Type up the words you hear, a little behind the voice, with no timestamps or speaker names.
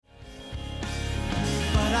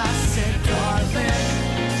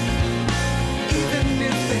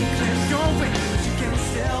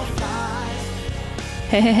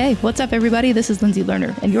Hey, what's up, everybody? This is Lindsay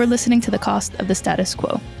Lerner, and you're listening to The Cost of the Status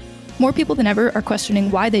Quo. More people than ever are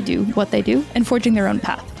questioning why they do what they do and forging their own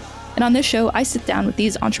path. And on this show, I sit down with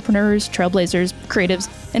these entrepreneurs, trailblazers, creatives,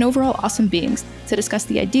 and overall awesome beings to discuss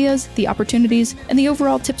the ideas, the opportunities, and the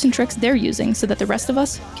overall tips and tricks they're using so that the rest of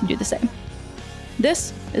us can do the same.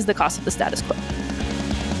 This is The Cost of the Status Quo.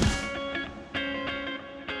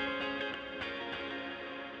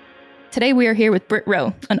 Today we are here with Britt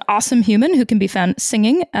Rowe, an awesome human who can be found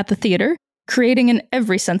singing at the theater, creating in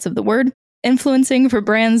every sense of the word, influencing for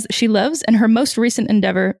brands she loves, and her most recent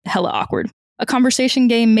endeavor, Hella Awkward, a conversation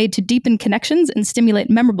game made to deepen connections and stimulate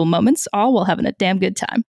memorable moments, all while having a damn good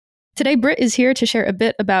time. Today, Britt is here to share a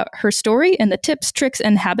bit about her story and the tips, tricks,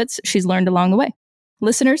 and habits she's learned along the way.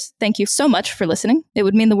 Listeners, thank you so much for listening. It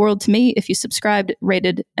would mean the world to me if you subscribed,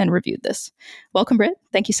 rated, and reviewed this. Welcome, Britt.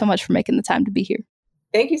 Thank you so much for making the time to be here.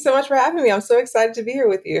 Thank you so much for having me. I'm so excited to be here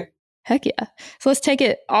with you. Heck yeah. So let's take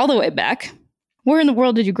it all the way back. Where in the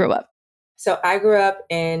world did you grow up? So I grew up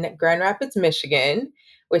in Grand Rapids, Michigan,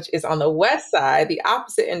 which is on the west side, the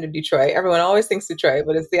opposite end of Detroit. Everyone always thinks Detroit,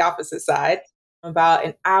 but it's the opposite side. I'm about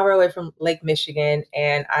an hour away from Lake Michigan,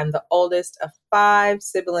 and I'm the oldest of 5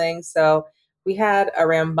 siblings. So we had a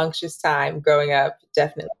rambunctious time growing up,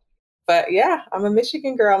 definitely. But yeah, I'm a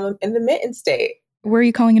Michigan girl. I'm in the Mitten State. Where are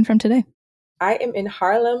you calling in from today? I am in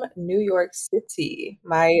Harlem, New York City,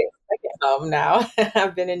 my second home now.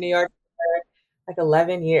 I've been in New York for like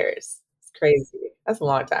 11 years. It's crazy. That's a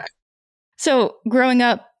long time. So growing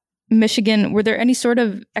up, Michigan, were there any sort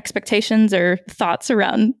of expectations or thoughts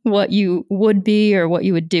around what you would be or what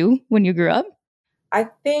you would do when you grew up? I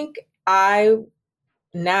think I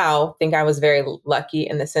was very lucky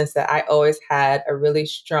in the sense that I always had a really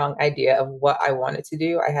strong idea of what I wanted to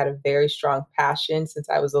do. I had a very strong passion since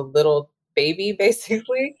I was a little baby,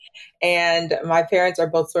 basically. And my parents are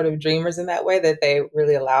both sort of dreamers in that way, that they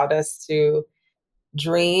really allowed us to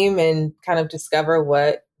dream and kind of discover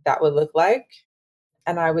what that would look like.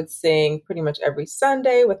 And I would sing pretty much every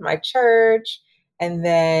Sunday with my church. And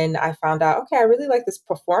then I found out, okay, I really like this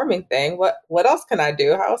performing thing. What else can I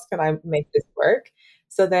do? How else can I make this work?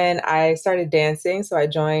 So then I started dancing. So I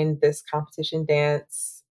joined this competition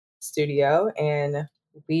dance studio, and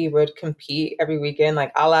we would compete every weekend,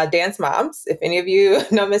 like a la Dance Moms, if any of you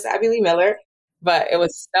know Miss Abby Lee Miller. But it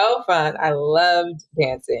was so fun. I loved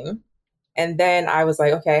dancing. And then I was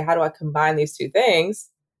like, okay, how do I combine these two things?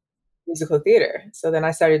 Musical theater. So then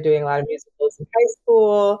I started doing a lot of musicals in high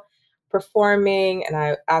school, performing, and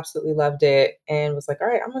I absolutely loved it, and was like, all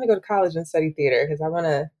right, I'm going to go to college and study theater because I want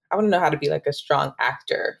to know how to be like a strong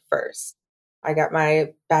actor first. I got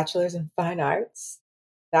my bachelor's in fine arts.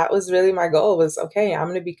 That was really my goal, was, okay, I'm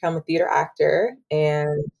going to become a theater actor,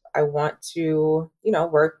 and I want to,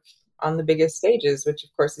 work on the biggest stages, which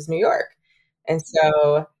of course is New York. And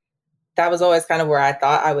so that was always kind of where I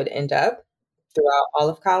thought I would end up throughout all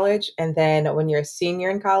of college. And then when you're a senior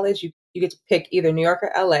in college, you get to pick either New York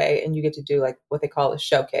or LA, and you get to do like what they call a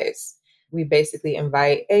showcase. We basically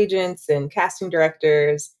invite agents and casting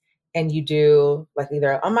directors, and you do like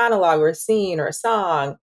either a monologue or a scene or a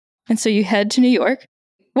song. And so you head to New York.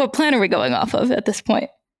 What plan are we going off of at this point?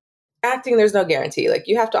 Acting, there's no guarantee. Like,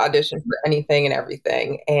 you have to audition for anything and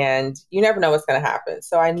everything, and you never know what's going to happen.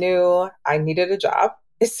 So I knew I needed a job.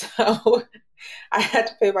 So I had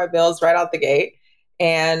to pay my bills right out the gate.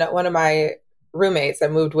 And one of my roommates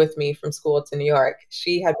that moved with me from school to New York,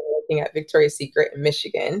 she had been working at Victoria's Secret in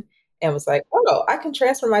Michigan, and was like, oh, I can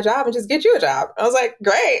transfer my job and just get you a job. I was like,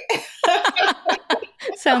 great.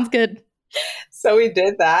 Sounds good. So we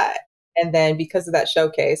did that. And then because of that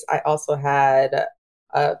showcase, I also had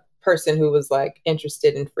a person who was like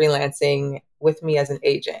interested in freelancing with me as an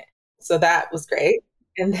agent. So that was great.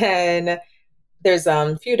 And then there's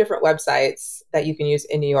a few different websites that you can use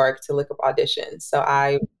in New York to look up auditions. So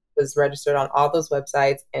I was registered on all those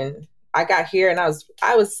websites, and I got here and I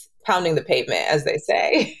was pounding the pavement, as they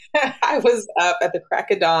say. I was up at the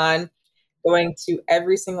crack of dawn, going to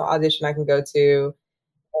every single audition I can go to.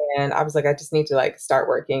 And I was like, I just need to like start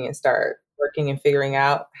working and figuring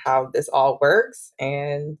out how this all works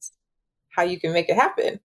and how you can make it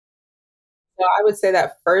happen. So I would say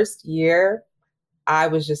that first year, I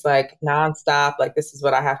was just like nonstop, like, this is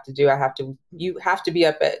what I have to do. You have to be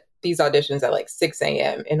up at these auditions at like 6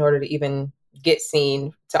 a.m. in order to even get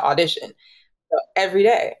seen to audition. So every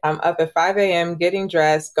day I'm up at 5 a.m. getting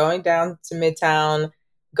dressed, going down to Midtown,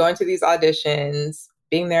 going to these auditions,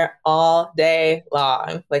 being there all day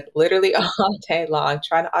long, like literally all day long,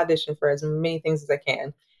 trying to audition for as many things as I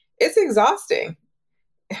can. It's exhausting.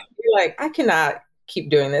 You're like, I cannot keep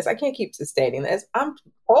doing this. I can't keep sustaining this. I'm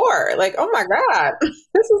poor. Like, oh my God,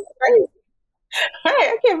 this is crazy.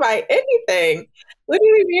 I can't buy anything.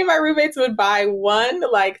 Literally, me and my roommates would buy one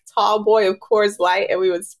like tall boy of Coors Light and we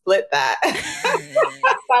would split that.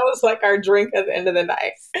 That was like our drink at the end of the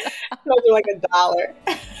night. Those were like $1.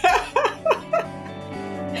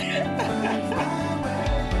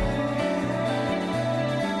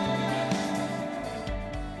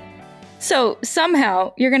 So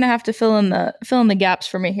somehow you're going to have to fill in the gaps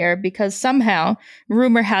for me here, because somehow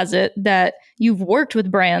rumor has it that you've worked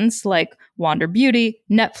with brands like Wander Beauty,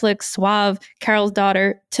 Netflix, Suave, Carol's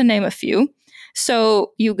Daughter, to name a few.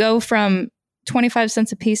 So you go from 25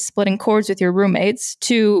 cents a piece splitting cords with your roommates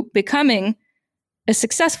to becoming a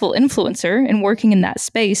successful influencer and working in that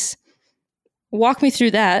space. Walk me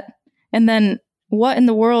through that. And then what in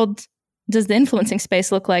the world does the influencing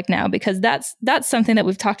space look like now? Because that's something that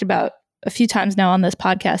we've talked about a few times now on this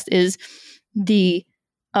podcast, is the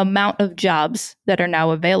amount of jobs that are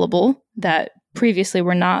now available that previously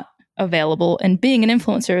were not available. And being an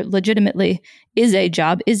influencer legitimately is a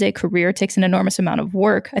job, is a career, takes an enormous amount of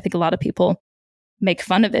work. I think a lot of people make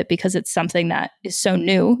fun of it because it's something that is so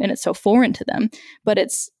new and it's so foreign to them, but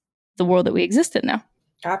it's the world that we exist in now.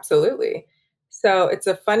 Absolutely. So it's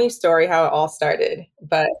a funny story how it all started,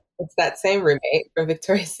 but it's that same roommate from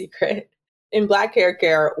Victoria's Secret. In Black hair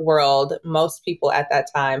care world, most people at that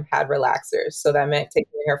time had relaxers. So that meant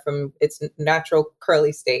taking your hair from its natural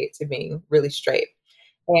curly state to being really straight.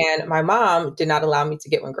 And my mom did not allow me to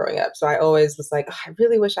get one growing up. So I always was like, oh, I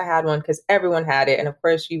really wish I had one because everyone had it. And of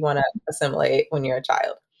course, you want to assimilate when you're a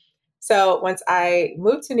child. So once I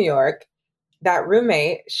moved to New York, that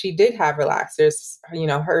roommate, she did have relaxers,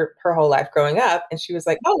 her whole life growing up. And she was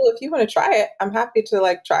like, oh, well, if you want to try it, I'm happy to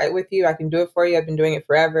like try it with you. I can do it for you. I've been doing it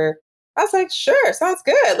forever. I was like, sure, sounds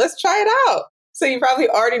good. Let's try it out. So you probably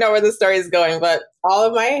already know where the story is going, but all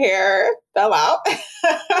of my hair fell out.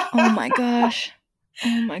 Oh my gosh.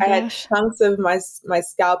 Oh my gosh. I had chunks of my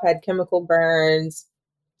scalp had chemical burns,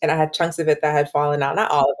 and I had chunks of it that had fallen out.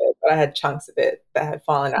 Not all of it, but I had chunks of it that had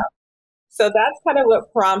fallen out. So that's kind of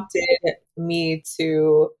what prompted me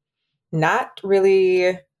to not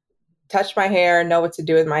really touch my hair, know what to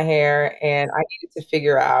do with my hair. And I needed to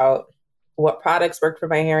figure out what products work for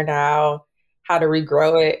my hair now, how to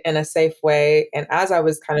regrow it in a safe way. And as I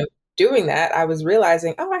was kind of doing that, I was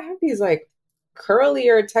realizing, oh, I have these like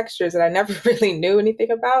curlier textures that I never really knew anything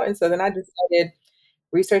about. And so then I just started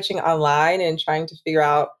researching online and trying to figure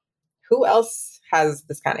out who else has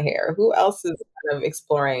this kind of hair, who else is kind of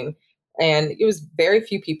exploring. And it was very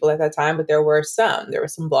few people at that time, but there were some. There were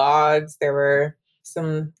some blogs, there were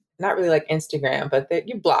some, not really like Instagram, but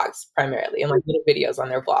you blogs primarily, and like little videos on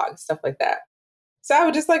their blogs, stuff like that. So I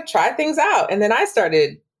would just like try things out. And then I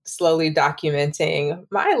started slowly documenting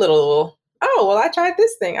my little, oh, well, I tried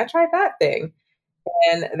this thing, I tried that thing.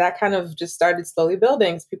 And that kind of just started slowly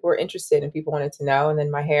building because people were interested and people wanted to know. And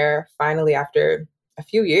then my hair finally, after a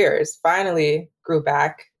few years, finally grew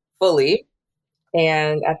back fully.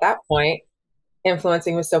 And at that point,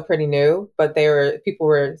 influencing was still pretty new, but people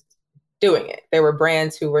were doing it. There were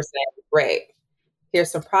brands who were saying, great,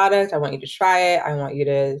 here's some product. I want you to try it. I want you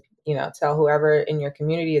to, tell whoever in your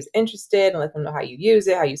community is interested and let them know how you use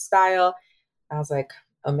it, how you style. I was like,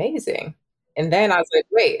 amazing. And then I was like,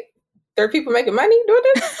 wait, there are people making money doing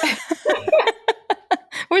this?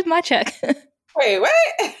 Where's my check? Wait,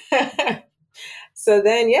 what? So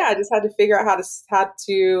then, I just had to figure out how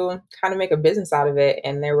to kind of make a business out of it.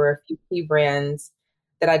 And there were a few key brands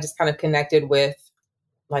that I just kind of connected with,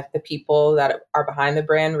 like the people that are behind the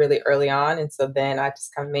brand really early on. And so then I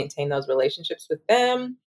just kind of maintain those relationships with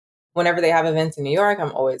them. Whenever they have events in New York,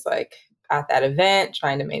 I'm always like at that event,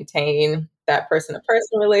 trying to maintain that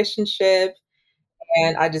person-to-person relationship.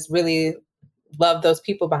 And I just really love those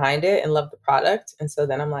people behind it and love the product. And so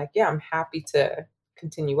then I'm like, I'm happy to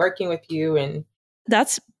continue working with you. And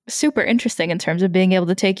that's super interesting in terms of being able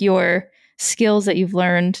to take your skills that you've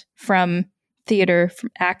learned from theater,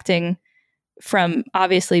 from acting, from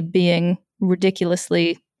obviously being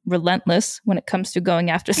ridiculously relentless when it comes to going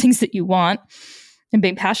after things that you want and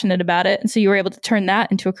being passionate about it. And so you were able to turn that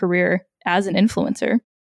into a career as an influencer.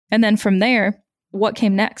 And then from there, what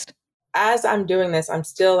came next? As I'm doing this, I'm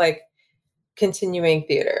still like continuing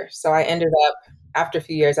theater. So I ended up, after a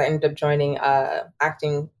few years, I ended up joining an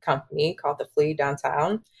acting company called The Flea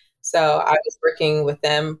downtown. So I was working with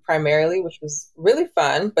them primarily, which was really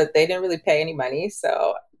fun, but they didn't really pay any money.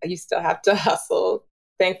 So you still have to hustle.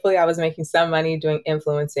 Thankfully, I was making some money doing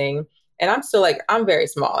influencing. And I'm still like, I'm very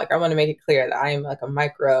small. Like, I want to make it clear that I am like a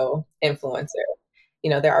micro influencer.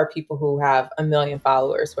 There are people who have 1 million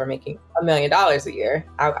followers who are making $1 million a year.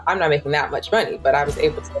 I'm not making that much money, but I was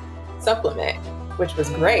able to supplement, which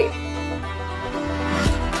was great.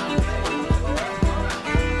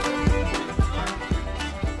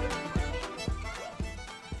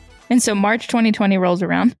 And so March 2020 rolls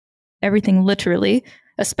around. Everything literally,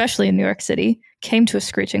 especially in New York City, came to a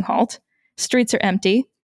screeching halt. Streets are empty.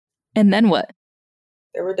 And then what?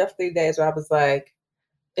 There were definitely days where I was like,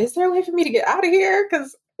 is there a way for me to get out of here?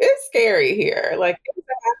 Because it's scary here. Like, things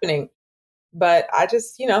are happening. But I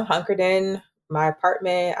just, hunkered in my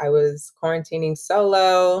apartment. I was quarantining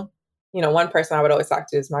solo. One person I would always talk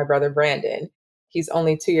to is my brother, Brandon. He's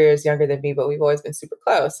only 2 years younger than me, but we've always been super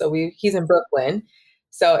close. So he's in Brooklyn.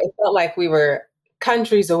 So it felt like we were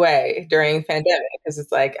countries away during pandemic because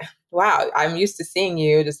it's like, wow, I'm used to seeing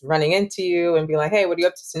you, just running into you and being like, hey, what are you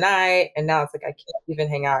up to tonight? And now it's like, I can't even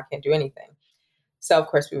hang out. I can't do anything. So of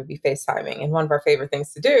course we would be FaceTiming. And one of our favorite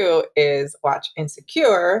things to do is watch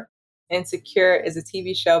Insecure. Insecure is a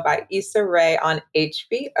TV show by Issa Rae on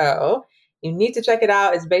HBO. You need to check it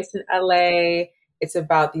out. It's based in LA. It's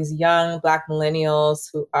about these young Black millennials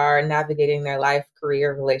who are navigating their life,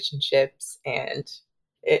 career, relationships, and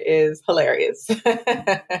it is hilarious.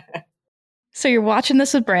 So you're watching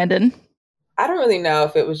this with Brandon. I don't really know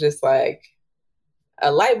if it was just like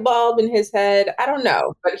a light bulb in his head. I don't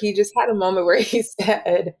know. But he just had a moment where he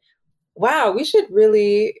said, wow, we should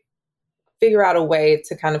really figure out a way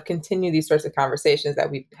to kind of continue these sorts of conversations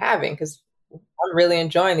that we've been having because I'm really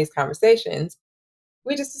enjoying these conversations.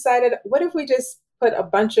 We just decided, what if we just put a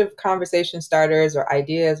bunch of conversation starters or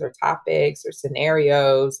ideas or topics or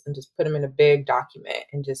scenarios and just put them in a big document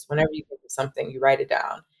and just whenever you think of something, you write it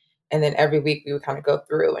down. And then every week we would kind of go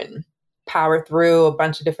through and power through a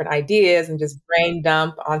bunch of different ideas and just brain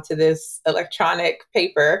dump onto this electronic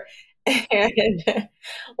paper. And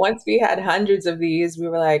once we had hundreds of these, we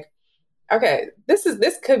were like, okay, this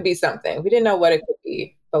could be something. We didn't know what it could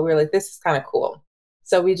be, but we were like, this is kind of cool.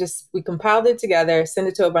 So we compiled it together, sent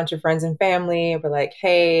it to a bunch of friends and family. We're like,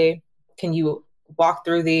 hey, can you walk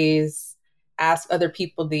through these, ask other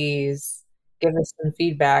people these, give us some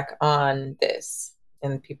feedback on this?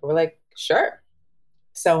 And people were like, sure.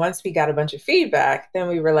 So once we got a bunch of feedback, then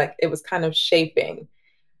we were like, it was kind of shaping.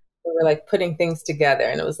 We were like putting things together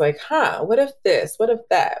and it was like, what if this? What if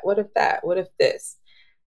that? What if that? What if this?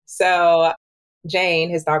 So Jane,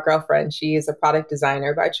 his now girlfriend, she is a product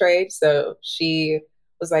designer by trade. So she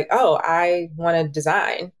was like, oh, I want to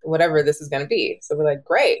design whatever this is going to be. So we're like,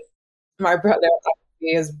 great. My brother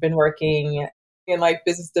has been working in like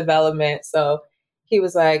business development. So he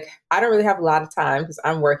was like, I don't really have a lot of time because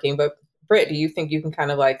I'm working, but Britt, do you think you can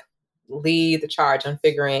kind of like lead the charge on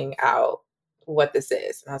figuring out what this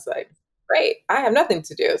is? And I was like, great. I have nothing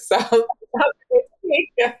to do. So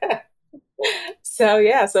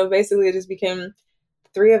so basically it just became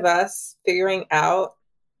three of us figuring out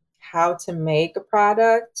how to make a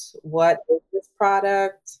product. What is this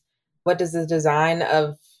product? What does the design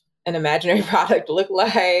of an imaginary product look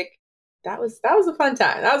like? That was a fun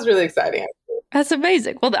time. That was really exciting. That's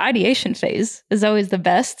amazing. Well, the ideation phase is always the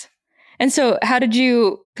best. And so how did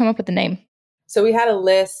you come up with the name? So we had a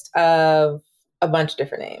list of a bunch of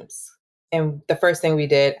different names. And the first thing we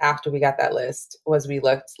did after we got that list was we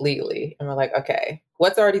looked legally and we're like, okay,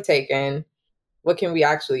 what's already taken? What can we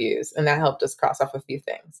actually use? And that helped us cross off a few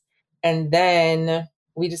things. And then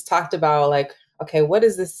we just talked about like, okay, what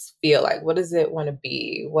does this feel like? What does it want to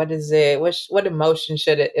be? What is it? What emotion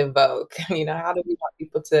should it evoke? How do we want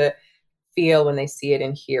people to feel when they see it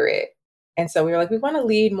and hear it? And so we were like, we want to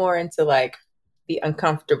lead more into like the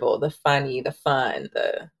uncomfortable, the funny, the fun,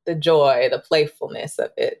 the joy, the playfulness of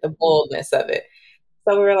it, the boldness of it.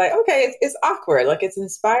 So we were like, okay, it's awkward. Like it's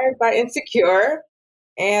inspired by Insecure.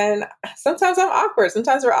 And sometimes I'm awkward.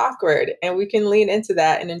 Sometimes we're awkward. And we can lean into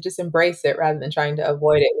that and then just embrace it rather than trying to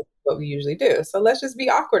avoid it, which is what we usually do. So let's just be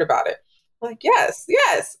awkward about it. I'm like, yes,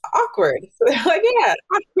 awkward. So they're like, yeah,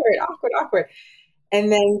 awkward.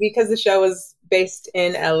 And then because the show was based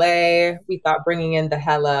in LA, we thought bringing in the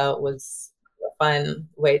Hella was a fun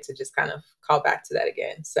way to just kind of call back to that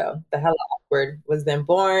again. So the Hella Awkward was then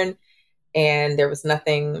born, and there was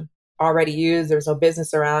nothing already used. There was no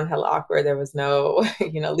business around Hella Awkward. There was no,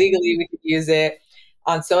 legally we could use it.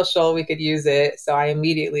 On social, we could use it. So I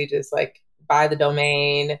immediately just like buy the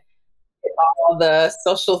domain, all the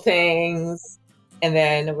social things, and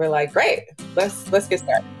then we're like, great, let's get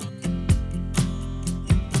started.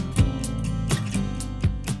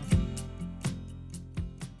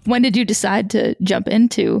 When did you decide to jump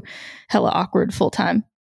into Hella Awkward full time?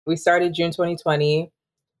 We started June 2020,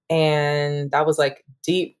 and that was like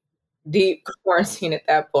deep quarantine at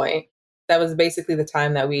that point. That was basically the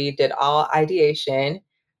time that we did all ideation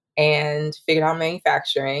and figured out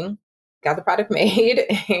manufacturing, got the product made,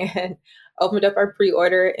 and opened up our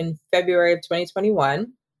pre-order in February of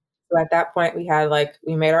 2021. So at that point,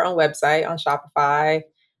 we made our own website on Shopify.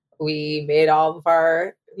 We made all of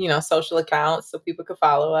our, social accounts so people could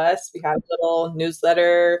follow us. We had a little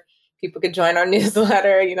newsletter. People could join our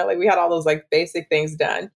newsletter. Like we had all those like basic things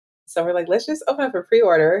done. So we're like, let's just open up a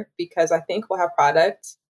pre-order because I think we'll have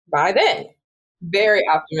product by then. Very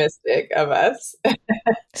optimistic of us.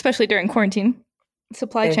 Especially during quarantine,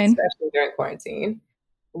 supply chain. Especially during quarantine.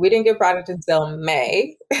 We didn't get product until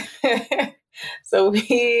May. So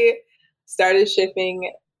we started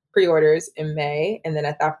shipping pre-orders in May. And then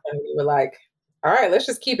at that point, we were like, all right, let's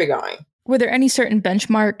just keep it going. Were there any certain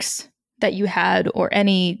benchmarks that you had or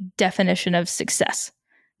any definition of success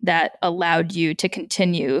that allowed you to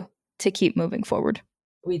continue to keep moving forward?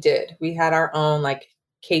 We did. We had our own like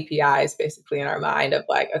KPIs basically in our mind of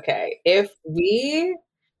like, okay, if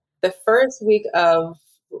the first week of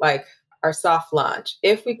like our soft launch,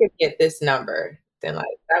 if we could get this number, then like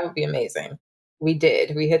that would be amazing. We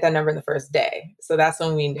did. We hit that number in the first day. So that's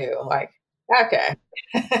when we knew like, okay.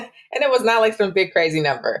 And it was not like some big crazy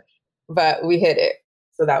number, but we hit it.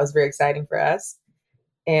 So that was very exciting for us.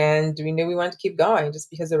 And we knew we wanted to keep going just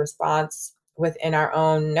because the response within our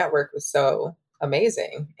own network was so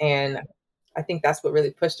amazing. And I think that's what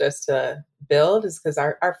really pushed us to build is because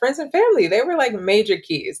our friends and family, they were like major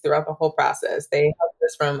keys throughout the whole process. They helped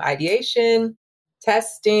us from ideation,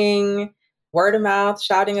 testing, word of mouth,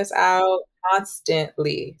 shouting us out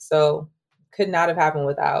constantly. So could not have happened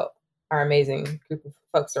without our amazing group of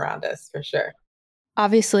folks around us for sure.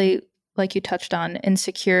 Obviously, like you touched on,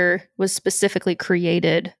 Insecure was specifically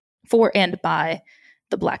created for and by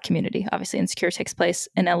the Black community. Obviously, Insecure takes place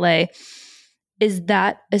in LA. Is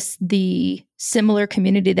that the similar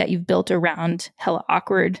community that you've built around Hella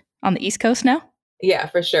Awkward on the East Coast now? Yeah,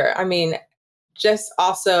 for sure. I mean, just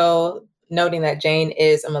also noting that Jane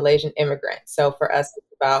is a Malaysian immigrant. So for us, it's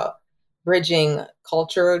about bridging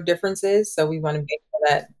cultural differences. So we want to make sure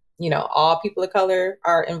that, all people of color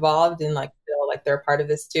are involved and like feel like they're a part of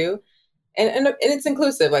this too. And it's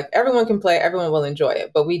inclusive. Like everyone can play, everyone will enjoy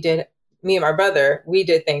it. But me and my brother, we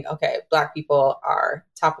did think, okay, Black people are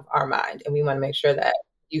top of our mind. And we want to make sure that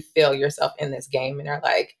you feel yourself in this game and are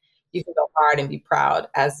like, you can go hard and be proud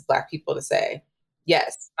as Black people to say,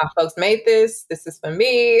 yes, my folks made this. This is for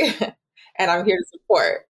me. And I'm here to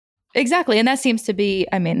support. Exactly. And that seems to be,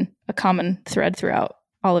 a common thread throughout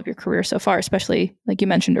all of your career so far, especially like you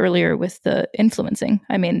mentioned earlier with the influencing.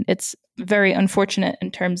 It's very unfortunate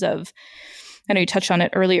in terms of, I know you touched on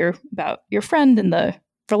it earlier about your friend and the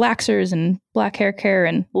relaxers and Black hair care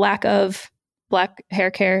and lack of Black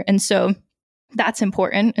hair care. And so that's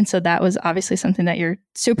important. And so that was obviously something that you're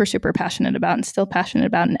super, super passionate about and still passionate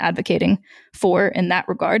about and advocating for in that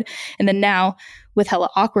regard. And then now with Hella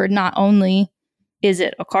Awkward, not only is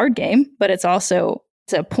it a card game, but it's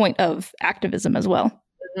a point of activism as well.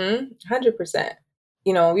 100%.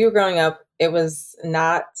 When we were growing up, it was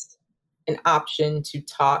not an option to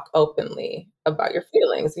talk openly about your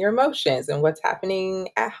feelings, your emotions, and what's happening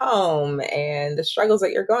at home and the struggles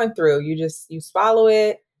that you're going through. You swallow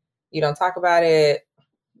it. You don't talk about it.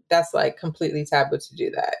 That's like completely taboo to do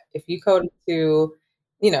that. If you go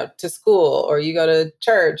to school or you go to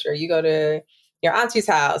church or you go to your auntie's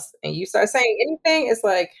house and you start saying anything, it's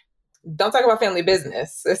like, don't talk about family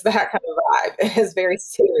business. It's that kind of vibe. It's very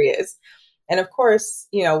serious. And of course,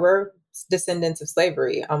 we're descendants of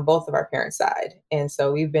slavery on both of our parents' side. And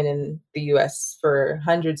so we've been in the US for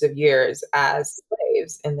hundreds of years as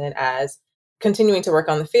slaves and then as continuing to work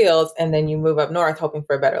on the fields. And then you move up north hoping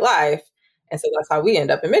for a better life. And so that's how we end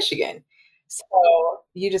up in Michigan. So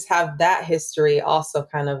you just have that history also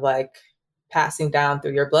kind of like passing down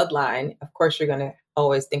through your bloodline. Of course, you're going to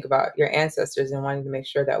always think about your ancestors and wanting to make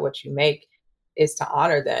sure that what you make is to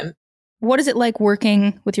honor them. What is it like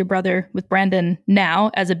working with your brother, with Brandon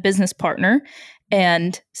now as a business partner?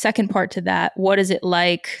 And second part to that, what is it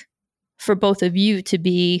like for both of you to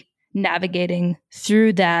be navigating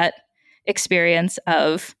through that experience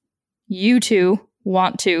of you two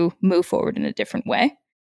want to move forward in a different way?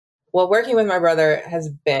 Well, working with my brother has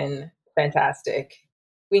been fantastic.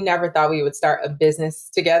 We never thought we would start a business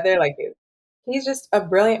together. Like he's just a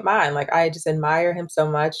brilliant mind. Like I just admire him so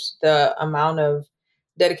much. The amount of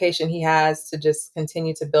dedication he has to just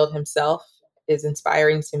continue to build himself is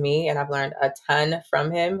inspiring to me. And I've learned a ton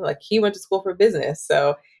from him. Like he went to school for business.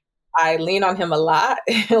 So I lean on him a lot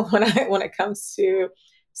when it comes to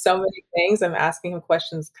so many things. I'm asking him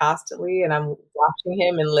questions constantly and I'm watching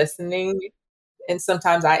him and listening. And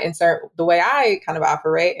sometimes I insert the way I kind of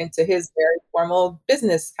operate into his very formal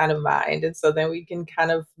business kind of mind. And so then we can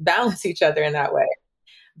kind of balance each other in that way.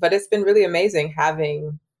 But it's been really amazing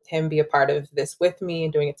having him be a part of this with me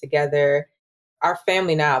and doing it together. Our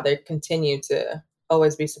family now, they continue to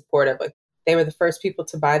always be supportive. Like They were the first people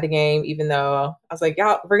to buy the game, even though I was like,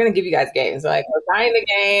 y'all, we're going to give you guys games. They're like, we're buying the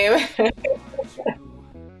game.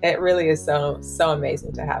 It really is so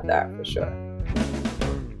amazing to have that for sure.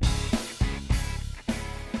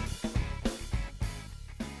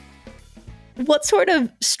 What sort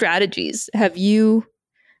of strategies have you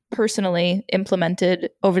personally implemented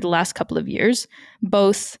over the last couple of years,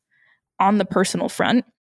 both on the personal front,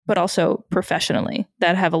 but also professionally,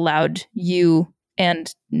 that have allowed you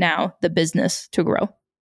and now the business to grow?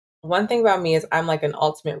 One thing about me is I'm like an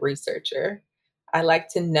ultimate researcher. I like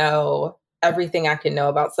to know everything I can know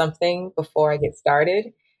about something before I get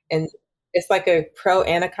started. And it's like a pro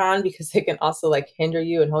and a con because it can also like hinder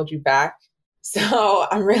you and hold you back. So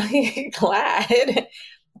I'm really glad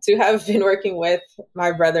to have been working with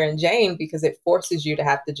my brother and Jane because it forces you to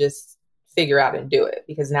have to just figure out and do it.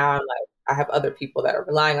 Because now I'm like, I have other people that are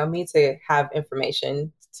relying on me to have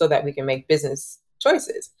information so that we can make business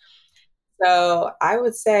choices. So I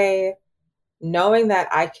would say knowing that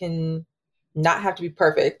I can not have to be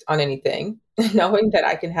perfect on anything, knowing that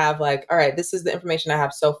I can have like, all right, this is the information I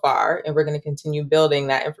have so far, and we're going to continue building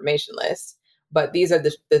that information list. But these are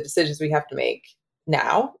the decisions we have to make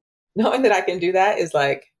now. Knowing that I can do that is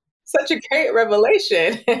like such a great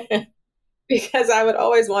revelation because I would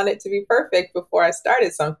always want it to be perfect before I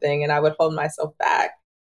started something and I would hold myself back.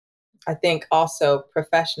 I think also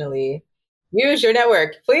professionally, use your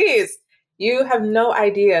network, please. You have no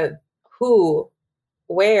idea who,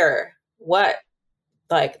 where, what.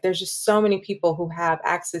 Like, there's just so many people who have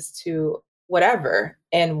access to whatever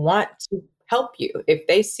and want to help you. If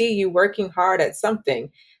they see you working hard at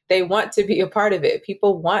something, they want to be a part of it.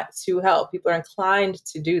 People want to help. People are inclined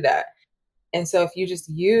to do that. And so if you just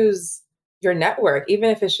use your network, even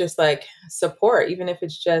if it's just like support, even if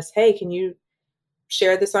it's just, hey, can you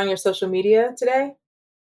share this on your social media today?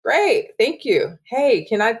 Great. Thank you. Hey,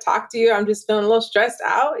 can I talk to you? I'm just feeling a little stressed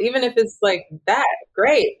out. Even if it's like that,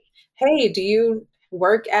 great. Hey, do you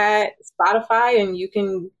work at Spotify and you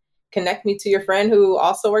can connect me to your friend who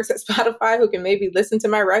also works at Spotify who can maybe listen to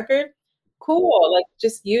my record? Cool. Like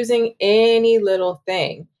just using any little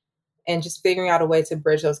thing and just figuring out a way to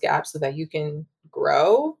bridge those gaps so that you can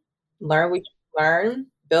grow, learn what you learn,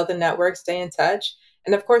 build a network, stay in touch.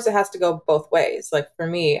 And of course, it has to go both ways. Like for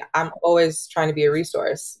me, I'm always trying to be a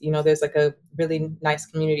resource. You know, there's like a really nice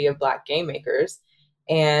community of Black game makers.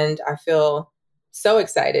 And I feel so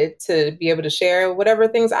excited to be able to share whatever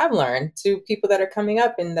things I've learned to people that are coming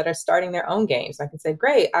up and that are starting their own games. I can say,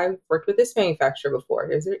 great, I worked with this manufacturer before.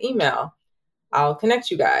 Here's their email. I'll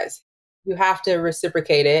connect you guys. You have to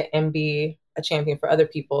reciprocate it and be a champion for other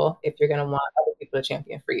people if you're going to want other people to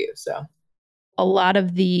champion for you. So a lot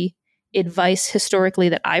of the advice historically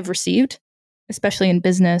that I've received, especially in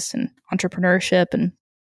business and entrepreneurship and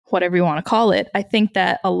whatever you want to call it, I think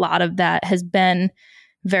that a lot of that has been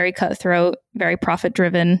very cutthroat, very profit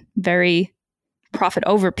driven, very profit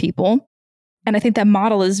over people. And I think that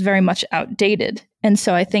model is very much outdated. And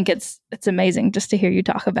so I think it's amazing just to hear you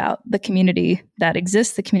talk about the community that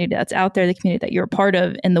exists, the community that's out there, the community that you're a part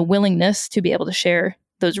of, and the willingness to be able to share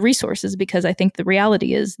those resources, because I think the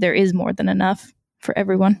reality is there is more than enough for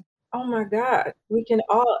everyone. Oh my God, we can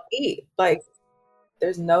all eat. Like,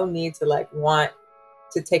 there's no need to like want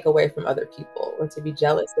to take away from other people or to be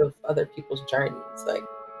jealous of other people's journeys. Like,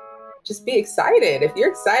 just be excited. If you're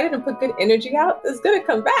excited and put good energy out, it's going to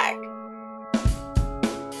come back.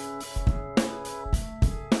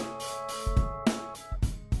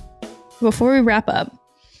 Before we wrap up,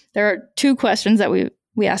 there are two questions that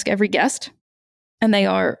we ask every guest. And they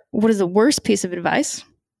are, what is the worst piece of advice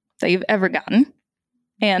that you've ever gotten?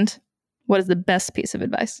 And what is the best piece of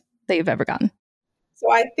advice that you've ever gotten?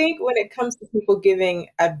 So I think when it comes to people giving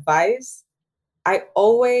advice, I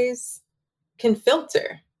always can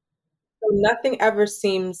filter. So nothing ever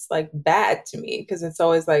seems like bad to me because it's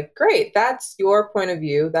always like, great, that's your point of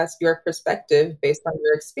view. That's your perspective based on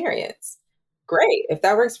your experience. Great. If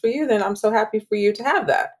that works for you, then I'm so happy for you to have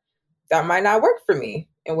that. That might not work for me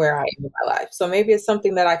and where I am in my life. So maybe it's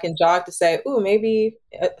something that I can jog to say, ooh, maybe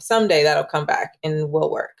someday that'll come back and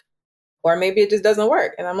will work. Or maybe it just doesn't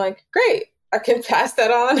work. And I'm like, great, I can pass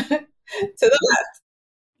that on to the left.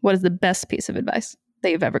 What is the best piece of advice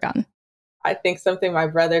that you've ever gotten? I think something my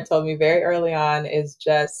brother told me very early on is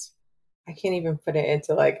just, I can't even put it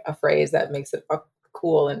into like a phrase that makes it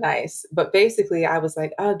cool and nice. But basically I was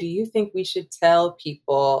like, oh, do you think we should tell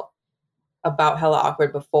people about Hella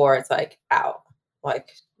Awkward before it's like out? Like,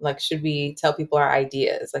 should we tell people our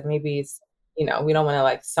ideas? Like maybe it's, we don't want to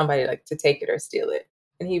like somebody like to take it or steal it.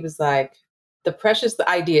 And he was like, the precious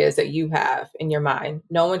ideas that you have in your mind,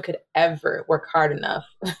 no one could ever work hard enough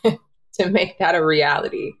to make that a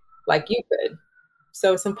reality. like you could.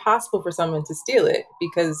 So it's impossible for someone to steal it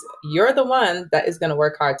because you're the one that is going to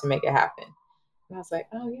work hard to make it happen. And I was like,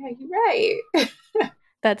 oh, yeah, you're right.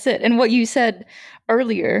 That's it. And what you said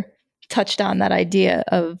earlier touched on that idea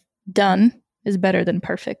of done is better than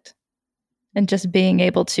perfect. And just being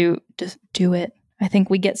able to just do it. I think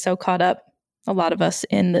we get so caught up, a lot of us,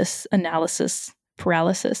 in this analysis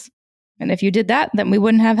paralysis. And if you did that, then we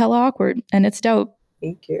wouldn't have Hella Awkward. And it's dope.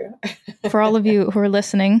 Thank you. For all of you who are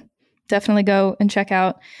listening, definitely go and check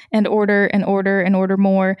out and order and order and order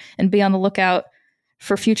more and be on the lookout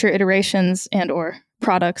for future iterations and or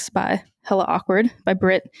products by Hella Awkward, by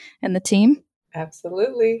Britt and the team.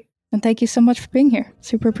 Absolutely. And thank you so much for being here.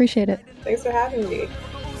 Super appreciate it. Thanks for having me.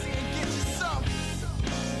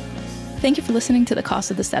 Thank you for listening to The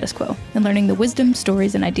Cost of the Status Quo and learning the wisdom,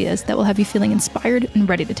 stories, and ideas that will have you feeling inspired and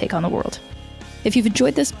ready to take on the world. If you've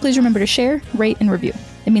enjoyed this, please remember to share, rate, and review.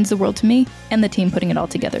 It means the world to me and the team putting it all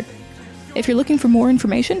together. If you're looking for more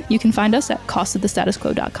information, you can find us at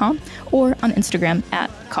costofthestatusquo.com or on Instagram at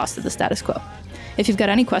costofthestatusquo. If you've got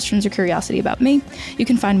any questions or curiosity about me, you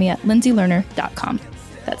can find me at lindsaylerner.com.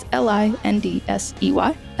 That's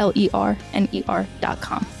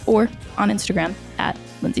LindsayLerner.com or on Instagram at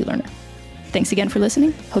Lindsay Lerner. Thanks again for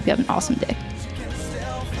listening. Hope you have an awesome day.